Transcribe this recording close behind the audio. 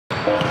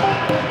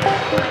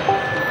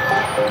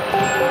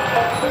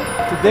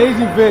Today's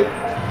event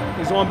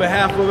is on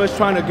behalf of us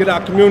trying to get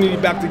our community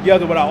back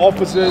together with our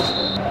officers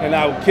and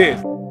our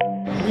kids.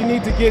 We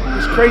need to get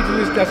this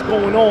craziness that's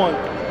going on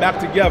back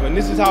together, and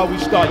this is how we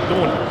start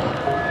doing it.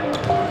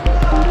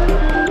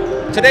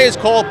 Today is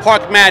called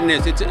Park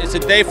Madness. It's a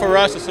day for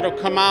us to sort of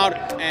come out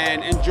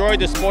and enjoy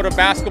the sport of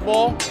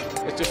basketball.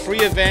 It's a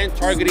free event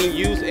targeting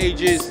youth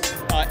ages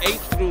 8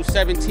 through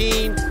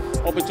 17,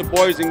 open to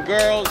boys and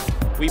girls.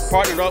 We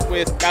partnered up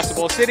with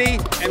Basketball City,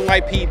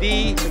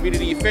 NYPD,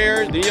 Community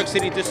Affairs, the New York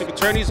City District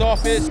Attorney's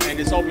Office, and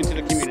it's open to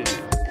the community.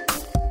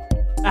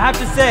 I have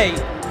to say,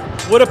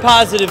 what a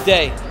positive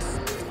day.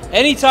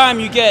 Anytime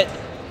you get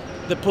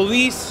the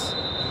police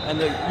and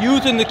the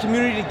youth in the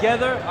community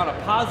together on a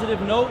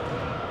positive note,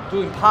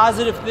 doing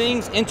positive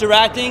things,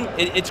 interacting,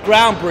 it's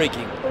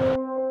groundbreaking.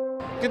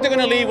 I think they're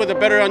going to leave with a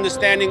better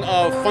understanding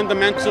of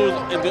fundamentals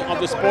of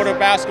the sport of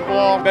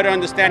basketball, a better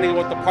understanding of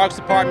what the Parks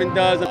Department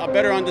does, a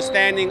better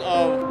understanding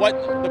of what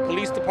the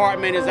police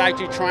department is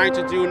actually trying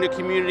to do in the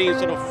community and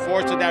sort of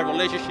foster that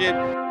relationship.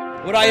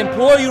 What I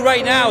implore you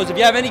right now is if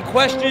you have any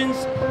questions,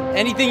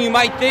 anything you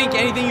might think,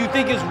 anything you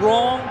think is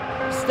wrong,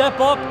 step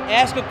up,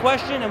 ask a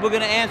question, and we're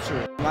going to answer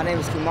it. My name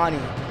is Kimani.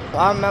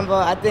 I remember,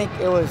 I think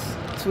it was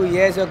 2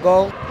 years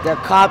ago, the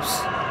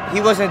cops,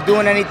 he wasn't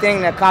doing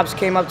anything. The cops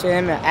came up to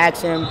him and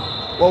asked him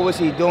what was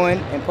he doing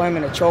and put him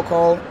in a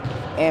chokehold.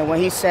 And when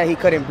he said he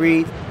couldn't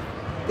breathe,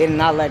 they did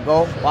not let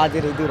go. Why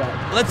did they do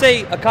that? Let's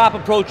say a cop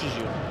approaches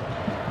you.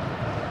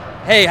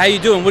 Hey, how you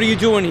doing? What are you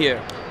doing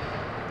here?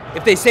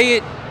 If they say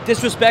it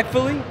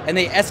disrespectfully and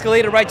they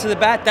escalate it right to the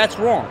bat, that's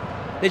wrong.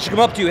 They should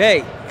come up to you.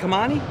 Hey,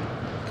 Kamani,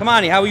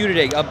 how are you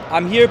today?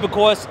 I'm here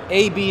because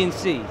A, B, and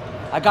C.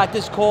 I got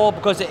this call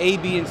because of A,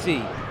 B, and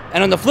C.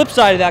 And on the flip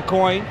side of that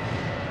coin,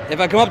 if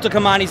I come up to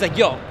Kamani, he's like,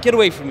 yo, get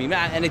away from me,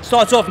 man. And it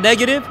starts off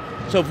negative.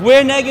 So if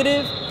we're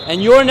negative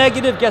and you're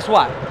negative, guess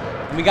what?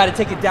 We got to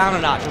take it down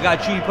a notch. We got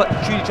to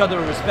treat each other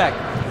with respect.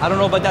 I don't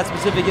know about that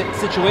specific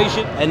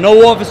situation, and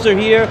no officer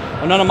here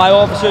or none of my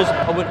officers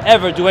would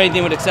ever do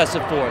anything with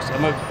excessive force.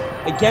 And we're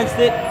against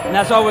it, and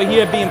that's why we're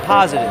here being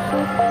positive.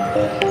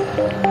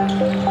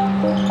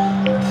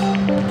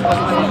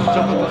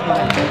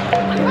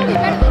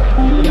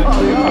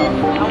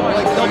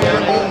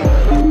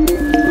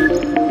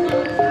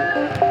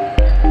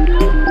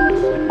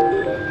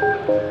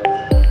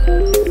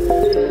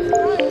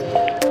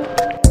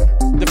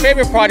 The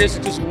favorite part is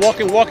just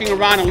walking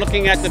around and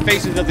looking at the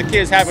faces of the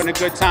kids having a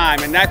good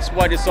time, and that's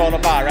what it's all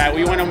about, right?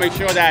 We want to make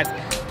sure that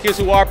kids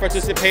who are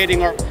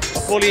participating are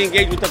fully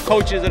engaged with the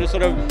coaches that are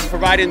sort of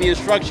providing the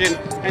instruction,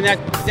 and that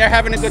they're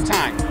having a good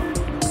time.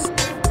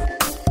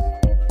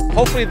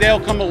 Hopefully they'll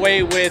come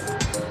away with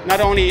not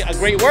only a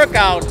great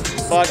workout,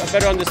 but a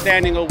better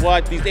understanding of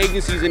what these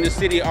agencies in the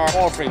city are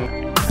offering.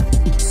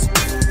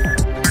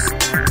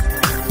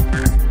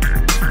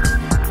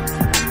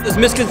 There's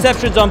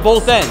misconceptions on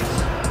both ends.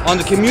 On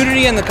the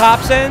community and the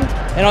cops end,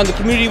 and on the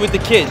community with the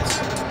kids.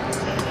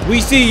 We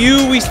see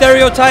you, we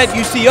stereotype,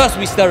 you see us,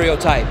 we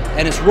stereotype,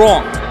 and it's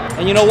wrong.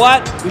 And you know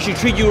what? We should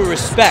treat you with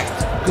respect,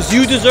 because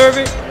you deserve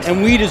it,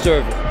 and we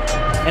deserve it.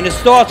 And it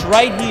starts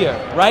right here,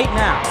 right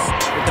now,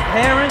 with the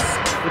parents,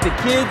 with the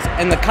kids,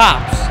 and the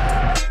cops.